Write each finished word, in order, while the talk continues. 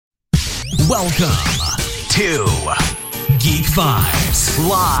Welcome to Geek Vibes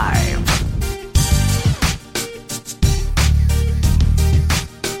Live.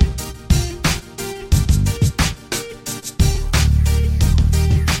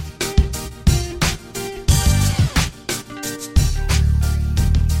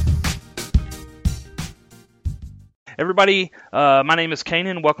 Everybody, my name is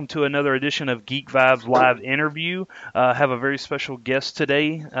Kanan. Welcome to another edition of Geek Vibes Live Interview. I have a very special guest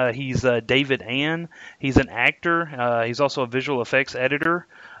today. He's David Ann. He's an actor. He's also a visual effects editor.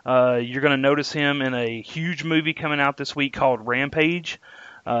 You're going to notice him in a huge movie coming out this week called Rampage.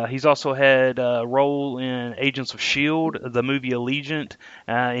 He's also had a role in Agents of S.H.I.E.L.D., the movie Allegiant,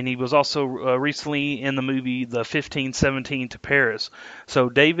 and he was also recently in the movie The 1517 to Paris. So,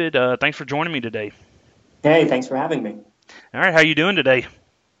 David, thanks for joining me today. Hey, thanks for having me. All right, how you doing today?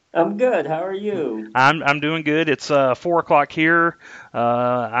 I'm good. How are you? I'm doing good. It's 4:00 here.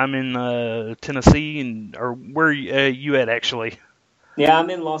 I'm in Tennessee, or where are you at actually? Yeah,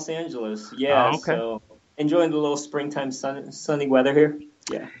 I'm in Los Angeles. Yeah, Oh, okay. so enjoying the little springtime sunny weather here.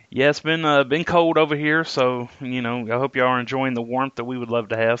 Yeah. Yeah, it's been cold over here, so I hope y'all are enjoying the warmth that we would love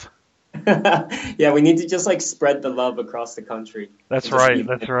to have. Yeah, we need to just spread the love across the country. That's right.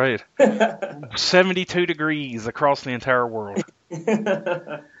 That's right. 72 degrees across the entire world.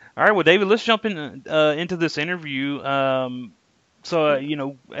 All right, well, David, let's jump into this interview. As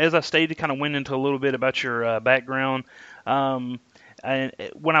I stated, kind of went into a little bit about your background. And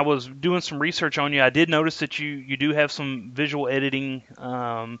when I was doing some research on you, I did notice that you do have some visual editing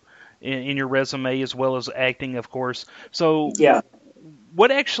in your resume, as well as acting, of course. So, yeah. What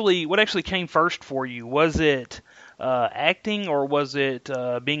actually came first for you? Was it acting, or was it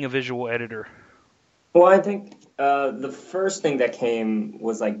being a visual editor? Well, I think the first thing that came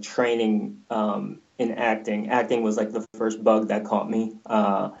was training in acting. Acting was the first bug that caught me.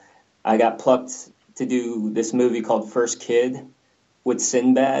 I got plucked to do this movie called First Kid with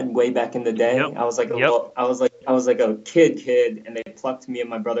Sinbad way back in the day. Yep. I was a kid, and they plucked me and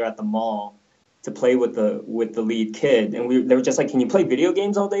my brother at the mall to play with the lead kid, and they were just like, "Can you play video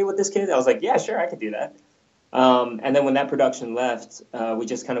games all day with this kid?" I was like, "Yeah, sure, I could do that." And then when that production left, we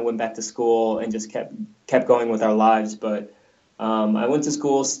just kind of went back to school and just kept going with our lives. But I went to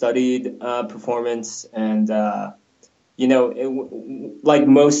school, studied performance, and like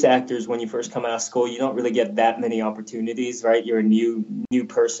most actors, when you first come out of school, you don't really get that many opportunities, right? You're a new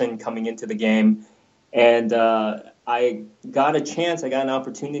person coming into the game, and I got an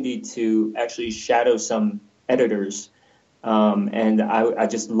opportunity to actually shadow some editors, and I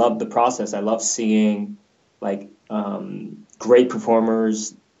just loved the process. I love seeing great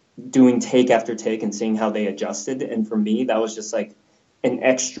performers doing take after take and seeing how they adjusted. And for me, that was just an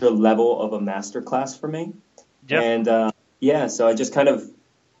extra level of a masterclass for me. Yep. And so I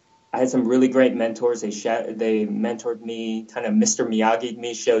had some really great mentors. They mentored me, kind of Mr. Miyagi'd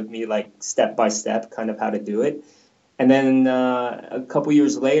me, showed me step by step kind of how to do it. And then a couple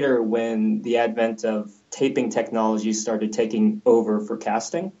years later, when the advent of taping technology started taking over for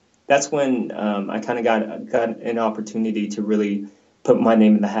casting, that's when I kind of got an opportunity to really put my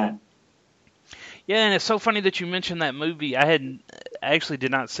name in the hat. Yeah, and it's so funny that you mentioned that movie. I actually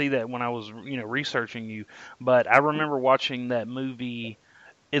did not see that when I was researching you, but I remember watching that movie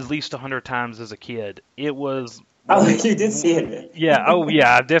at least 100 times as a kid. It was. Oh, you did see it. Yeah. Oh,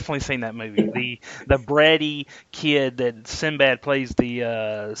 yeah. I've definitely seen that movie. The bratty kid that Sinbad plays,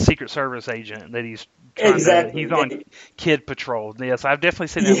 the Secret Service agent that he's exactly. He's on Kid Patrol. Yes, I've definitely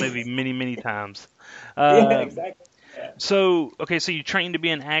seen that movie many, many times. Yeah, exactly. Yeah. So you trained to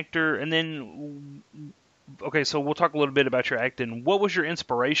be an actor, and then so we'll talk a little bit about your acting. What was your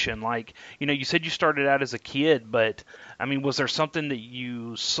inspiration? You said you started out as a kid, but I mean, was there something that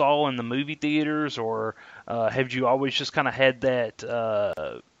you saw in the movie theaters, or have you always just kind of had that,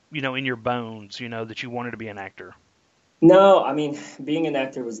 in your bones, that you wanted to be an actor? No, I mean, being an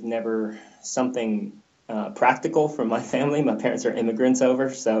actor was never something practical for my family. My parents are immigrants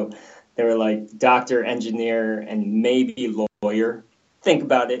over, so they were like doctor, engineer, and maybe lawyer. Think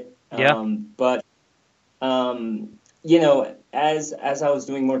about it. Yeah. As I was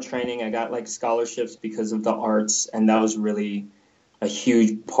doing more training, I got scholarships because of the arts, and that was really a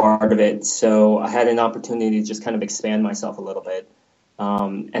huge part of it. So I had an opportunity to just kind of expand myself a little bit.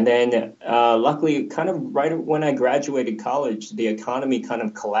 And then luckily, kind of right when I graduated college, the economy kind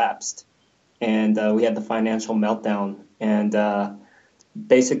of collapsed, and we had the financial meltdown, and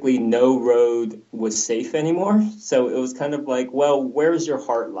basically no road was safe anymore. So it was kind of well, where does your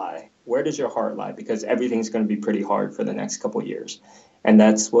heart lie? Where does your heart lie? Because everything's going to be pretty hard for the next couple of years. And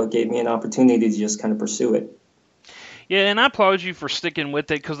that's what gave me an opportunity to just kind of pursue it. Yeah, and I applaud you for sticking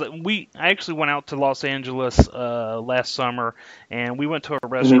with it because I actually went out to Los Angeles last summer, and we went to a Hmm.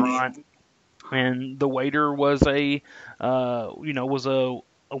 restaurant, and the waiter was well,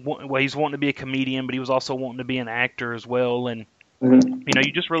 he's wanting to be a comedian, but he was also wanting to be an actor as well, and Hmm.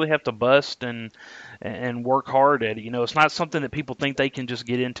 you just really have to bust and work hard at it. It's not something that people think they can just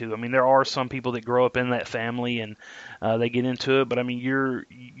get into. I mean, there are some people that grow up in that family and they get into it, but I mean, you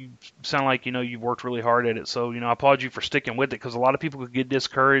sound like you've worked really hard at it. So I applaud you for sticking with it because a lot of people could get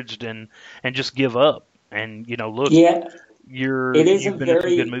discouraged and just give up. And look, Yeah, you've been in some good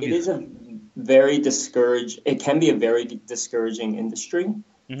it movies. is a very discouraged. It can be a very discouraging industry.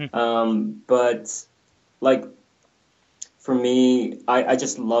 Hmm. But like for me, I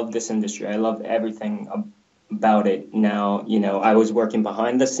just love this industry. I love everything about it. Now, I was working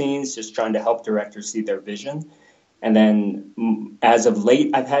behind the scenes, just trying to help directors see their vision. And then as of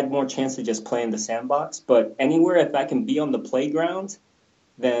late, I've had more chance to just play in the sandbox. But anywhere, if I can be on the playground,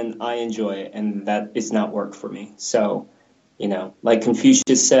 then I enjoy it. And that is not work for me. So, like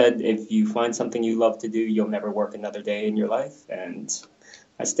Confucius said, if you find something you love to do, you'll never work another day in your life. And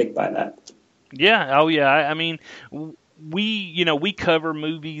I stick by that. Yeah. Oh, yeah. I mean, we cover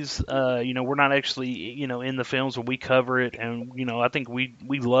movies. We're not actually, in the films, but we cover it, and I think we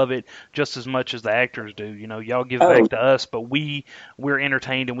love it just as much as the actors do. Y'all give Oh, back to us, but we're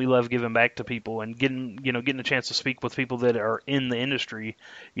entertained and we love giving back to people and getting a chance to speak with people that are in the industry.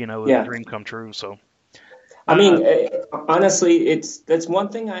 Is a yeah. dream come true. So, I uh, mean, honestly, that's one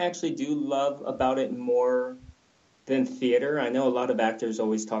thing I actually do love about it more than theater. I know a lot of actors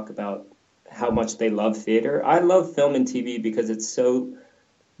always talk about how much they love theater. I love film and TV because it's so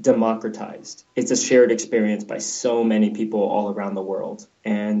democratized. It's a shared experience by so many people all around the world.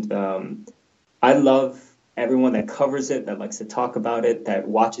 And I love everyone that covers it, that likes to talk about it, that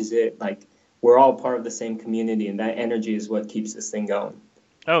watches it. Like, we're all part of the same community, and that energy is what keeps this thing going.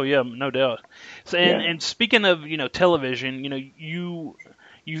 oh yeah, no doubt. So, and Yeah. and speaking of television,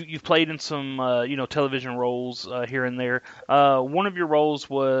 you've played in some television roles here and there. One of your roles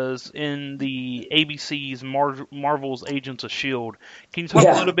was in the ABC's Marvel's Agents of Shield. Can you talk a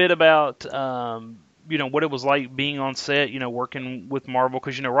Yeah. little bit about what it was like being on set? Working with Marvel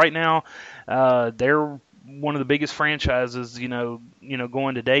because right now they're one of the biggest franchises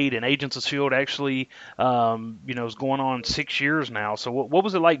going to date, and Agents of Shield actually is going on 6 years now. So what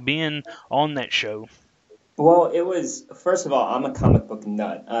was it like being on that show? Well, it was first of all, I'm a comic book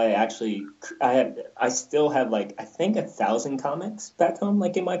nut. I still have like I think 1,000 comics back home,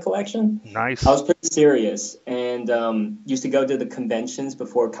 like in my collection. I Nice. was pretty serious and used to go to the conventions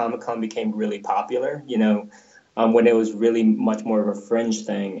before Comic Con became really popular. When it was really much more of a fringe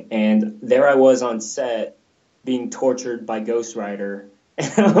thing. And there I was on set being tortured by Ghost Rider,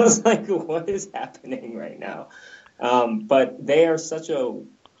 and I was like, what is happening right now? But they are such a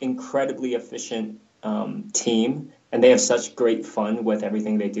incredibly efficient team, and they have such great fun with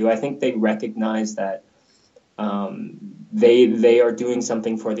everything they do. I think they recognize that they are doing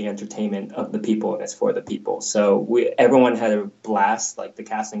something for the entertainment of the people, and it's for the people. So everyone had a blast. Like the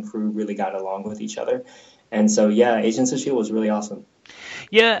cast and crew really got along with each other, and so yeah, Agents of Shield was really awesome.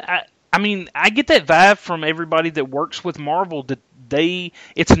 Yeah, I mean, I get that vibe from everybody that works with Marvel that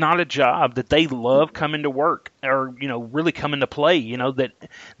it's not a job, that they love coming to work or, really coming to play, that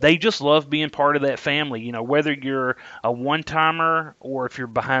they just love being part of that family, whether you're a one-timer or if you're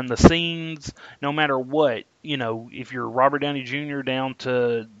behind the scenes, no matter what, if you're Robert Downey Jr. down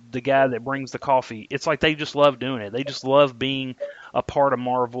to the guy that brings the coffee, it's like they just love doing it. They just love being a part of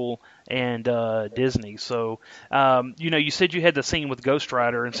Marvel and Disney. So, you said you had the scene with Ghost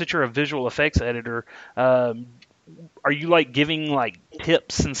Rider, and since you're a visual effects editor, um, are you like giving like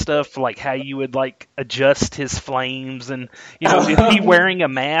tips and stuff for like how you would like adjust his flames and is he wearing a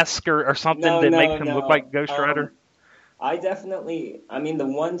mask or something No, that makes no, him look like no. Ghost Rider? I mean, the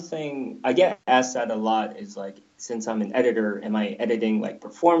one thing I get asked that a lot is like, since I'm an editor, am I editing like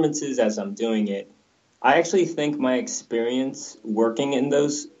performances as I'm doing it? I actually think my experience working in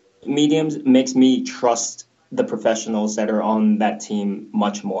those mediums makes me trust the professionals that are on that team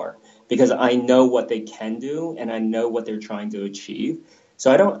much more because I know what they can do and I know what they're trying to achieve. So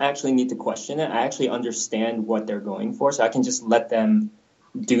I don't actually need to question it. I actually understand what they're going for. So I can just let them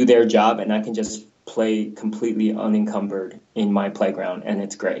do their job and I can just play completely unencumbered in my playground and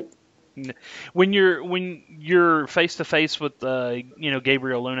it's great. When you're face to face with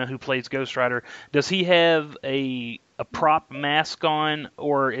Gabriel Luna who plays Ghost Rider, does he have a prop mask on,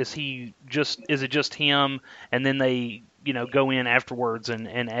 or is it just him and then they go in afterwards and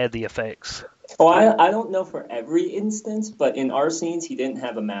add the effects? Oh, I don't know for every instance, but in our scenes, he didn't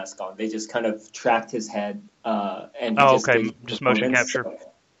have a mask on. They just kind of tracked his head, and he Oh, just okay, did just motion performance. capture.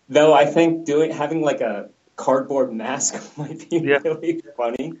 Though I think doing having like a cardboard mask might be Yeah. really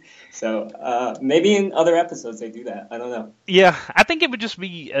funny. So maybe in other episodes they do that. I don't know. Yeah, I think it would just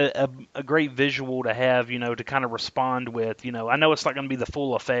be a great visual to have, to kind of respond with. I know it's not going to be the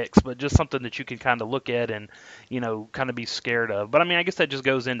full effects, but just something that you can kind of look at and, kind of be scared of. But I mean, I guess that just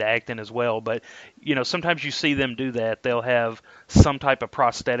goes into acting as well. But, sometimes you see them do that. They'll have some type of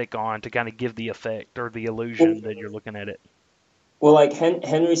prosthetic on to kind of give the effect or the Well, illusion that you're looking at it. well, like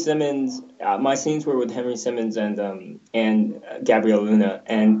Henry Simmons, my scenes were with Henry Simmons and Gabrielle Luna,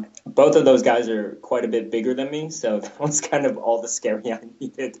 and both of those guys are quite a bit bigger than me, so that was kind of all the scary I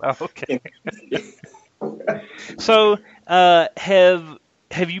needed. Oh, okay. In- So,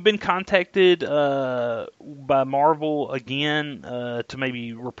 have you been contacted by Marvel again to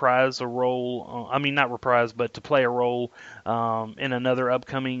maybe reprise a role? I mean, not reprise, but to play a role in another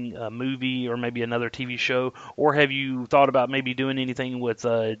upcoming movie or maybe another TV show, or have you thought about maybe doing anything with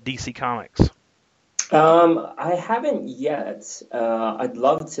DC Comics? I haven't yet. I'd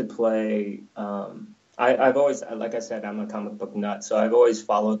love to play. I've always, like I said, I'm a comic book nut, so I've always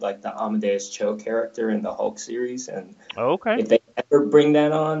followed like the Amadeus Cho character in the Hulk series, and Okay. if they ever bring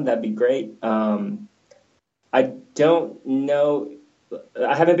that on, that'd be great. I don't know.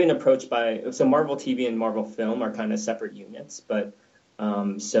 I haven't been approached by, so Marvel TV and Marvel Film are kind of separate units, but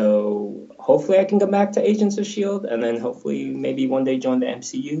so hopefully I can come back to Agents of Shield, and then hopefully maybe one day join the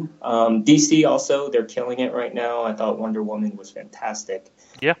MCU. DC also, they're killing it right now. I thought Wonder Woman was fantastic,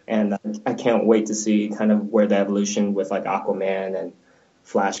 Yeah. and I can't wait to see kind of where the evolution with like Aquaman and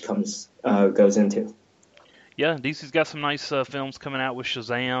Flash comes goes into. Yeah, DC's got some nice films coming out with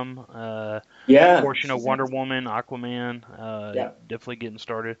Shazam. Of Yeah, course, Wonder Shazam. Woman, Aquaman, Yeah, definitely getting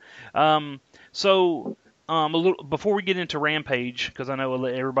started. Um, so, a little before we get into Rampage, because I know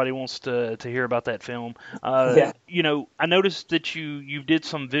everybody wants to hear about that film. yeah. I noticed that you did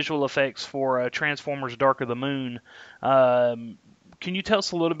some visual effects for Transformers: Dark of the Moon. Um, can you tell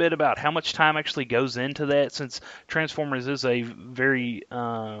us a little bit about how much time actually goes into that, since Transformers is a very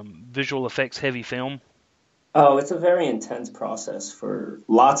visual effects heavy film? Oh, it's a very intense process for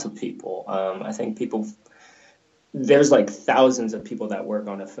lots of people. I think there's like thousands of people that work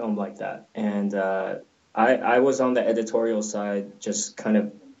on a film like that. And I was on the editorial side, just kind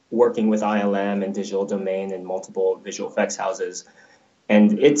of working with ILM and Digital Domain and multiple visual effects houses.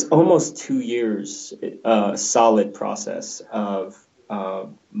 And it's almost 2 years, solid process of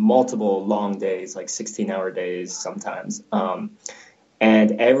multiple long days, like 16-hour days sometimes.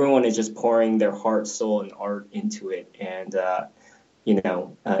 And everyone is just pouring their heart, soul, and art into it. And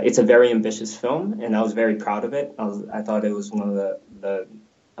it's a very ambitious film, and I was very proud of it. I thought it was one of the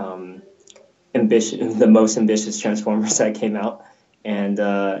um, the most ambitious Transformers that came out. And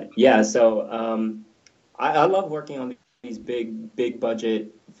yeah, so I love working on these big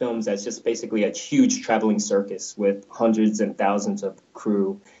budget films that's just basically a huge traveling circus with hundreds and thousands of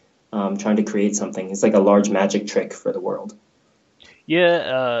crew trying to create something. It's like a large magic trick for the world.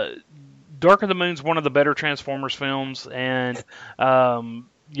 Yeah, Dark of the Moon's one of the better Transformers films, and I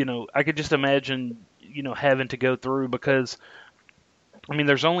could just imagine, having to go through because I mean,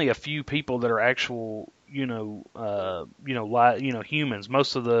 there's only a few people that are actual, humans.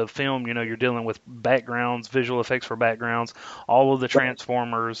 Most of the film, you're dealing with backgrounds, visual effects for backgrounds, all of the Right.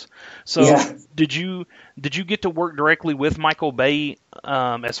 Transformers. So, Yeah. did you get to work directly with Michael Bay,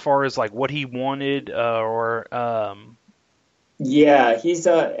 as far as like what he wanted, or Yeah, he's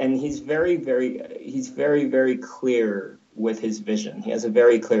very clear with his vision. He has a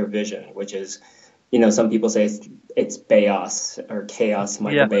very clear vision, which is, some people say it's chaos or chaos,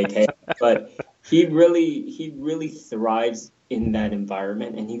 Michael yeah, Bay chaos, but he really thrives in that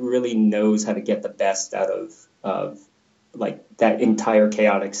environment, and he really knows how to get the best out of like that entire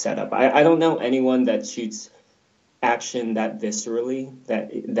chaotic setup. I don't know anyone that shoots action that viscerally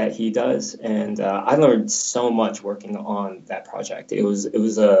that he does, and I learned so much working on that project. It was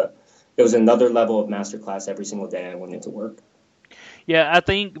another level of masterclass every single day I went into work. yeah. I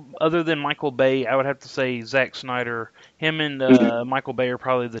think other than Michael Bay, I would have to say Zack Snyder. Him and Mhm. Michael Bay are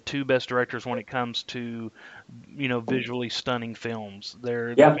probably the two best directors when it comes to visually stunning films.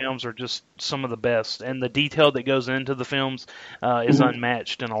 Their Yeah. films are just some of the best, and the detail that goes into the films is Mhm.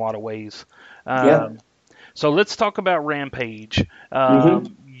 unmatched in a lot of ways. Yeah. So let's talk about Rampage. hmm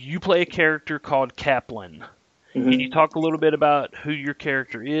You play a character called Kaplan. Can you hmm talk a little bit about who your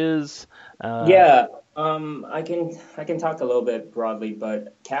character is? Uh, Yeah. I can talk a little bit broadly,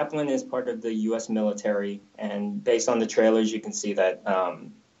 but Kaplan is part of the U.S. military, and based on the trailers, you can see that.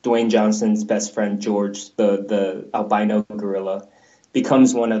 Dwayne Johnson's best friend George, the albino gorilla,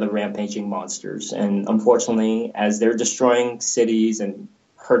 becomes one of the rampaging monsters. And unfortunately, as they're destroying cities and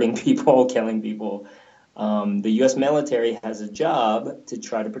hurting people, killing people, the U.S. military has a job to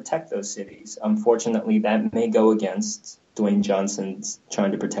try to protect those cities. Unfortunately, that may go against Dwayne Johnson's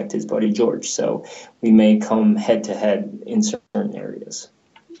trying to protect his buddy George. So we may come head to head in certain areas.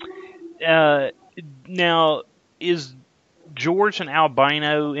 Now, is George an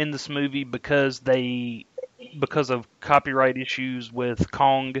albino in this movie because of copyright issues with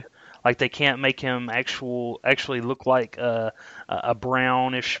Kong? Like they can't make him actually look like a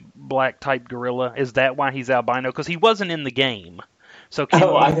brownish black type gorilla. Is that why he's albino? Because he wasn't in the game. So can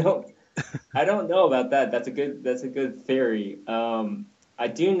Oh, you? I don't know about that. That's a good theory. I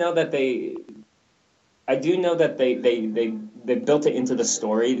do know that they built it into the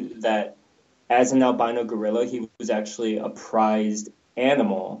story that as an albino gorilla, he was actually a prized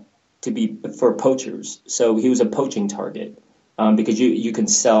animal for poachers. So he was a poaching target because you can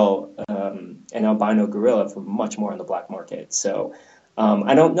sell an albino gorilla for much more on the black market. So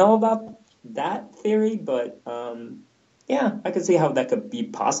I don't know about that theory, but yeah, I could see how that could be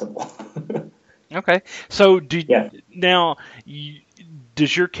possible. Okay. So Yeah. now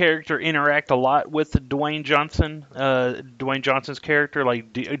does your character interact a lot with Dwayne Johnson? Dwayne Johnson's character,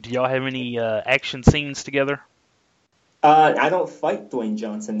 like, do y'all have any action scenes together? I don't fight Dwayne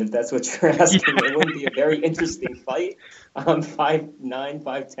Johnson, if that's what you're asking. It wouldn't be a very interesting fight. I'm 5'9",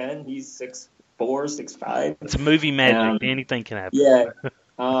 5'10". He's 6'4", 6'5". It's movie magic. Anything can happen. Yeah.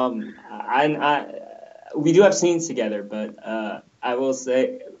 We do have scenes together, but I will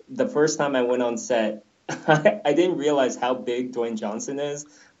say the first time I went on set, I didn't realize how big Dwayne Johnson is.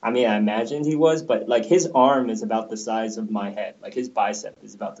 I mean, I imagined he was, but like his arm is about the size of my head. Like his bicep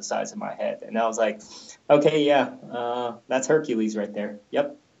is about the size of my head. And I was like, okay, yeah, that's Hercules right there.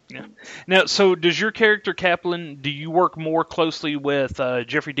 Yep. Yeah. Now, so does your character Kaplan? Do you work more closely with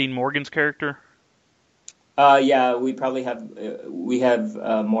Jeffrey Dean Morgan's character? Yeah, we have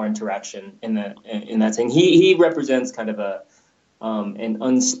more interaction in that thing. He represents kind of an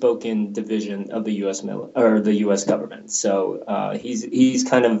unspoken division of the the U.S. government. So he's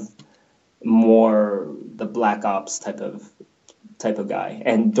kind of more the black ops type of guy,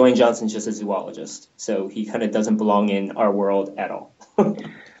 and Dwayne Johnson's just a zoologist, so he kind of doesn't belong in our world at all.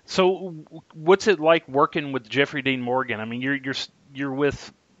 So, what's it like working with Jeffrey Dean Morgan? I mean, you're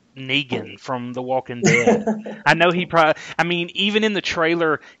with Negan from The Walking Dead. I know he probably. I mean, even in the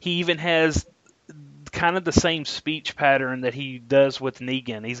trailer, he even has kind of the same speech pattern that he does with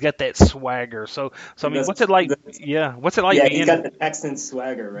Negan. He's got that swagger. So I mean, what's it like? Yeah, what's it like Yeah, being? he's got the Texan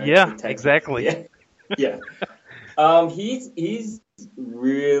swagger, right? Yeah, exactly. Yeah, yeah. He's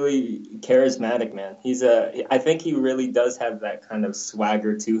really charismatic, man. I think he really does have that kind of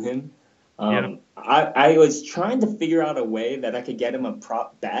swagger to him. Yeah. I was trying to figure out a way that I could get him a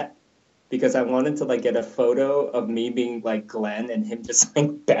prop bat because I wanted to like get a photo of me being like Glenn and him just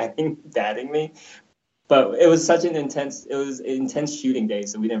like batting me. But it was intense shooting day,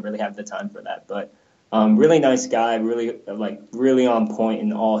 so we didn't really have the time for that. But really nice guy, really on point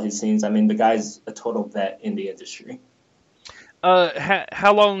in all his scenes. I mean, the guy's a total vet in the industry.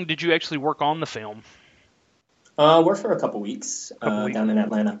 How long did you actually work on the film? Worked for a couple weeks, down in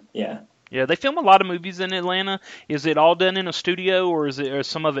Atlanta. Yeah. Yeah, they film a lot of movies in Atlanta. Is it all done in a studio, or is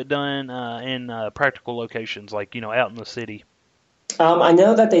some of it done in practical locations, like out in the city? I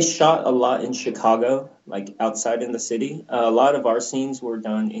know that they shot a lot in Chicago, like outside in the city. A lot of our scenes were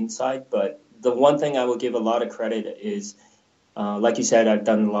done inside, but the one thing I will give a lot of credit is, like you said, I've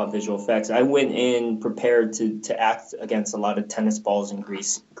done a lot of visual effects. I went in prepared to act against a lot of tennis balls and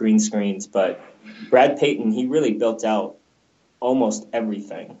green screens, but Brad Payton, he really built out almost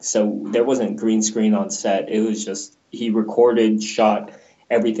everything. So there wasn't green screen on set. It was just he recorded, shot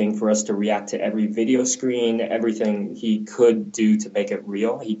everything for us to react to every video screen, everything he could do to make it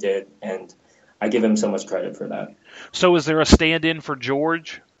real, he did, and I give him so much credit for that. So is there a stand-in for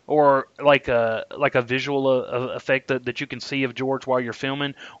George, or like a visual effect that you can see of George while you're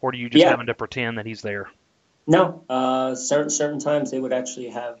filming, or do you just having to pretend that he's there? No, certain times they would actually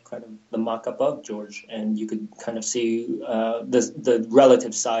have kind of the mock-up of George, and you could kind of see the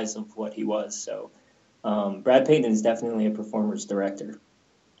relative size of what he was. So Brad Payton is definitely a performer's director.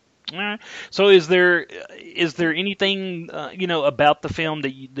 All right. So is there anything about the film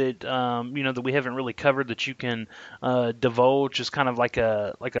that we haven't really covered that you can divulge, just kind of like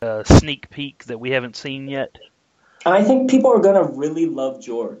a sneak peek that we haven't seen yet? I think people are gonna really love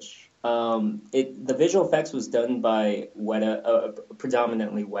George. The visual effects was done by Weta,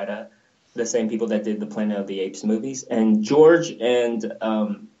 predominantly Weta, the same people that did the Planet of the Apes movies, and George and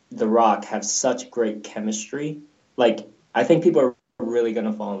The Rock have such great chemistry. Like, I think people are really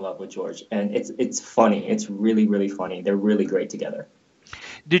gonna fall in love with George, and it's funny. It's really, really funny. They're really great together.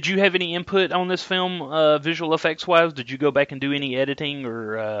 Did you have any input on this film, visual effects wise? Did you go back and do any editing,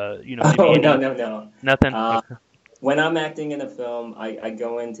 or maybe Oh, no, any no, no. nothing? Uh, Okay. when I'm acting in a film, I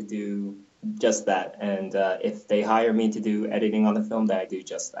go in to do just that. And if they hire me to do editing on the film, then I do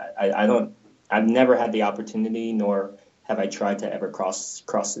just that. I don't, I've never had the opportunity, nor have I tried to ever cross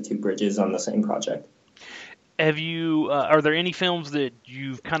the two bridges on the same project. Have you? Are there any films that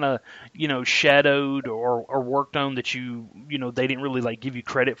you've kind of, shadowed or worked on that they didn't really like give you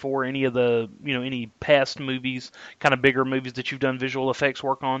credit for? Any of the, any past movies, kind of bigger movies that you've done visual effects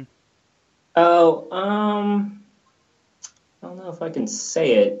work on? Oh, I don't know if I can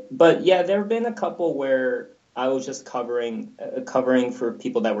say it, but yeah, there have been a couple where I was just covering for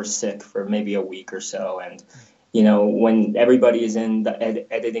people that were sick for maybe a week or so, and when everybody is in the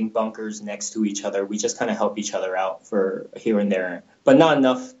editing bunkers next to each other, we just kind of help each other out for here and there, but not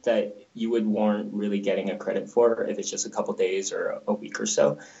enough that you would warrant really getting a credit for if it's just a couple days or a week or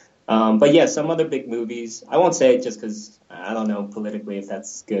so. But yeah, some other big movies. I won't say it just because I don't know politically if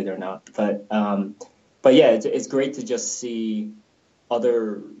that's good or not, but yeah, it's great to just see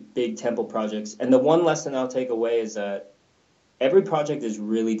other big temple projects. And the one lesson I'll take away is that every project is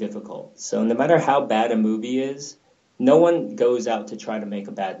really difficult. So no matter how bad a movie is, no one goes out to try to make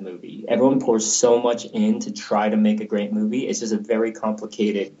a bad movie. Everyone pours so much in to try to make a great movie. It's just a very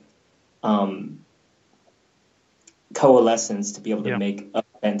complicated um, coalescence to be able to Yeah. make a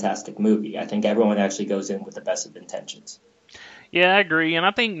fantastic movie. I think everyone actually goes in with the best of intentions. Yeah, I agree, and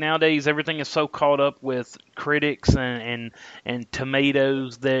I think nowadays everything is so caught up with critics and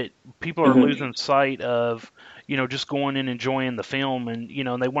tomatoes that people are Hmm. losing sight of, just going and enjoying the film, and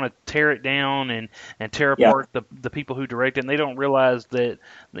they want to tear it down and tear Yeah. apart the people who direct it, and they don't realize that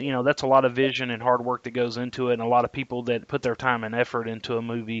that's a lot of vision and hard work that goes into it, and a lot of people that put their time and effort into a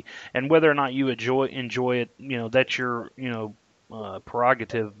movie, and whether or not you enjoy it, that's your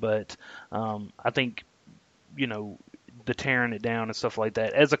prerogative, but I think you know the tearing it down and stuff like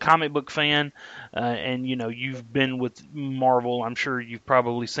that. As a comic book fan, and you've been with Marvel, I'm sure you've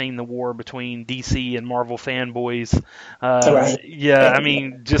probably seen the war between DC and Marvel fanboys. Right. Yeah, I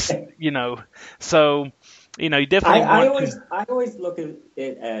mean, just so you definitely I want to. always I always look at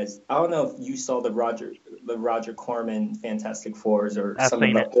it as I don't know if you saw the Roger Corman Fantastic Fours or I've some of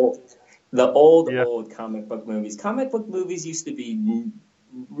seen it. the old Yeah, old comic book movies. Comic book movies used to be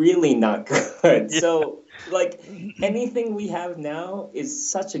really not good. yeah, So like anything we have now is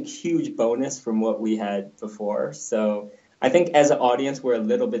such a huge bonus from what we had before. So I think as an audience we're a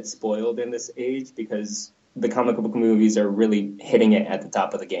little bit spoiled in this age because the comic book movies are really hitting it at the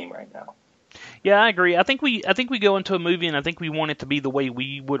top of the game right now. yeah. I agree. I think we go into a movie and I think we want it to be the way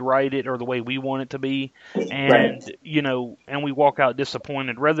we would write it or the way we want it to be, Right. and and we walk out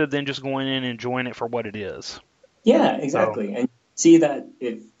disappointed rather than just going in and enjoying it for what it is. Yeah, So exactly. And see that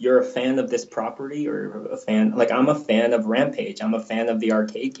if you're a fan of this property or a fan, like I'm a fan of Rampage, I'm a fan of the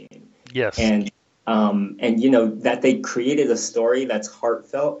arcade game, yes. and that they created a story that's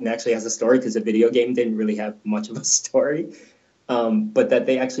heartfelt and actually has a story because the video game didn't really have much of a story, but that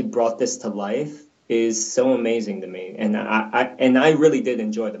they actually brought this to life is so amazing to me, and I really did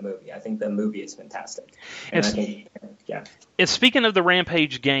enjoy the movie. I think the movie is fantastic, and I And think yeah. And speaking of the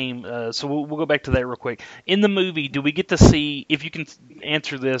Rampage game, so we'll go back to that real quick. In the movie, do we get to see, if you can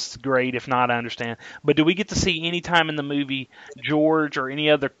answer this, great. If not, I understand. But do we get to see any time in the movie George or any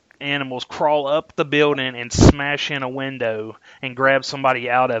other animals crawl up the building and smash in a window and grab somebody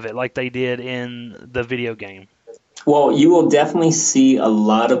out of it like they did in the video game? Well, you will definitely see a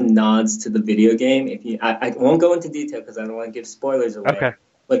lot of nods to the video game. If you, I won't go into detail because I don't want to give spoilers Okay. away,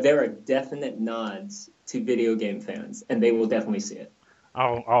 but there are definite nods to video game fans, and they will definitely see it.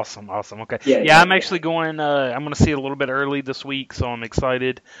 Oh, awesome, awesome. Okay. Yeah, Yeah, yeah, I'm actually going, I'm going to see it a little bit early this week, so I'm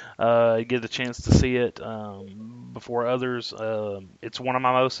excited get a chance to see it before others. It's one of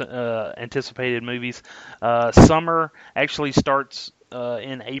my most anticipated movies. Summer actually starts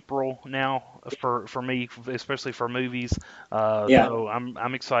in April now for me, especially for movies. yeah, So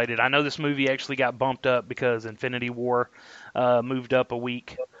I'm excited. I know this movie actually got bumped up because Infinity War moved up a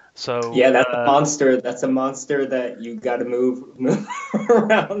week. So yeah. That's a monster. That's a monster that you got to move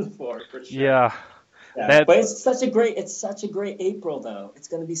around for sure. yeah, Yeah, that but it's such a great April though. It's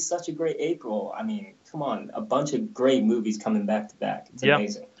going to be such a great April. I mean, come on, a bunch of great movies coming back to back. It's yeah.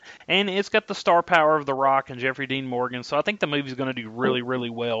 amazing. And it's got the star power of The Rock and Jeffrey Dean Morgan, so I think the movie's going to do really, really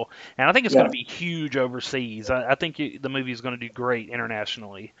well. And I think it's going Yeah, to be huge overseas. I think the movie is going to do great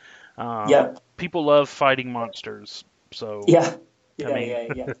internationally. yeah, People love fighting monsters, so yeah. Yeah,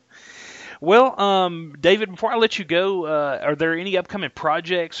 yeah, yeah. Well, David, before I let you go, are there any upcoming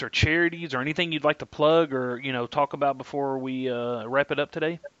projects or charities or anything you'd like to plug or talk about before we wrap it up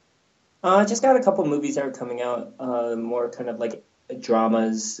today? I just got a couple movies that are coming out, more kind of like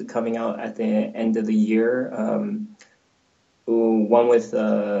dramas coming out at the end of the year. One with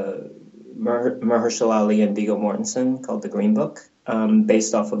Mahershala Ali and Viggo Mortensen called The Green Book,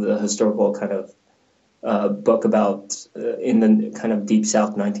 based off of the historical kind of book about in the kind of deep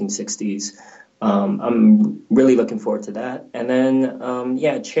South 1960s. I'm really looking forward to that. And then,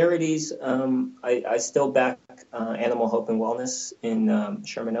 yeah, charities. I still back Animal Hope and Wellness in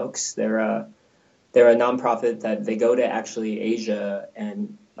Sherman Oaks. They're a nonprofit that they go to actually Asia,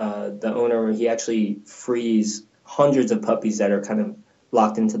 and the owner, he actually frees hundreds of puppies that are kind of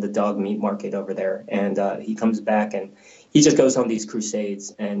locked into the dog meat market over there. And he comes back and he just goes on these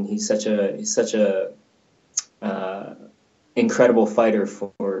crusades, and he's such a uh, incredible fighter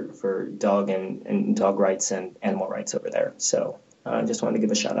for dog and dog rights and animal rights over there. So I just wanted to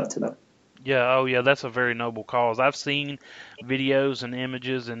give a shout out to them. Yeah, oh yeah, that's a very noble cause. I've seen videos and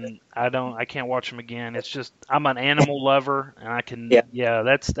images, and I can't watch them again. It's just I'm an animal lover, and Yeah, yeah,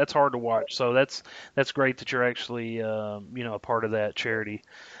 that's hard to watch. So that's great that you're actually, a part of that charity.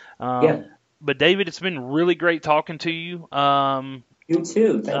 yeah. But David, it's been really great talking to you. You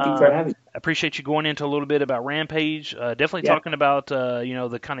too. Thank you for I having me. appreciate you going into a little bit about Rampage. Definitely Yeah. talking about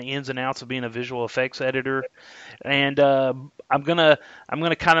the kind of ins and outs of being a visual effects editor. And I'm gonna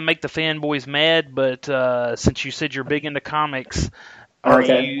kind of make the fanboys mad, but since you said you're big into comics, are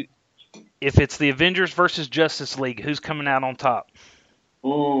Okay. you? If it's the Avengers versus Justice League, who's coming out on top?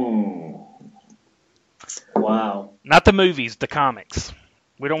 Mm, wow. Not the movies, the comics.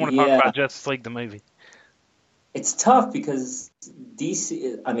 We don't want to talk Yeah. about Justice League the movie. It's tough because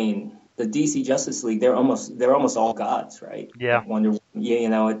DC, I mean, the DC Justice League, they're almost all gods, right? Yeah, Like Wonder,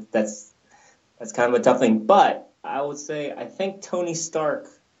 yeah, that's kind of a tough thing. But I would say I think Tony Stark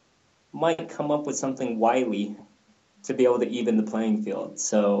might come up with something wily to be able to even the playing field.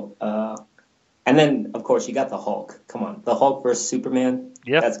 So, and then of course you got the Hulk. Come on, the Hulk versus Superman.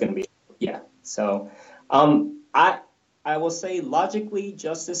 yeah. That's gonna be, yeah. So, I will say logically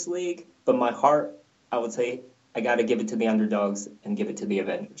Justice League, but my heart, I would say I got to give it to the underdogs and give it to the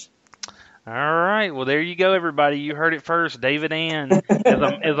Avengers. All right. Well, there you go, everybody. You heard it first. David Ann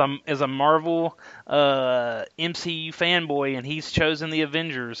is a Marvel MCU fanboy, and he's chosen the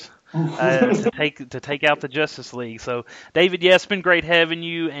Avengers to take out the Justice League. So, David, yeah, it's been great having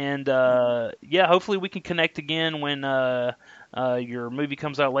you, and yeah, hopefully we can connect again when your movie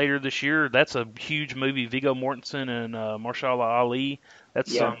comes out later this year. That's a huge movie. Viggo Mortensen and Marshala Ali.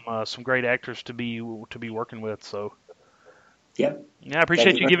 That's Yeah. some great actors to be working with. So. Yep. Yeah, I Thank appreciate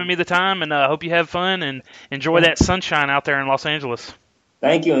you you very giving me the time, and hope you have fun and enjoy much. that sunshine out there in Los Angeles.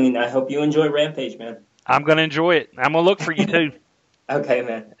 Thank you, and I hope you enjoy Rampage, man. I'm going to enjoy it. I'm going to look for you too. Okay,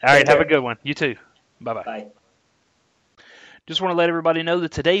 man. All right, Take have a care. good one. You too. Bye bye. Bye. Just want to let everybody know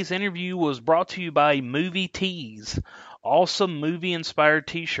that today's interview was brought to you by Movie Tees. Awesome movie inspired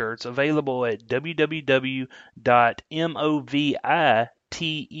t shirts available at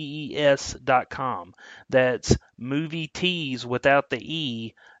www.movietees.com. That's movie tees without the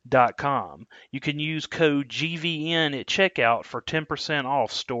E.com. You can use code GVN at checkout for 10%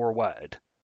 off store wide.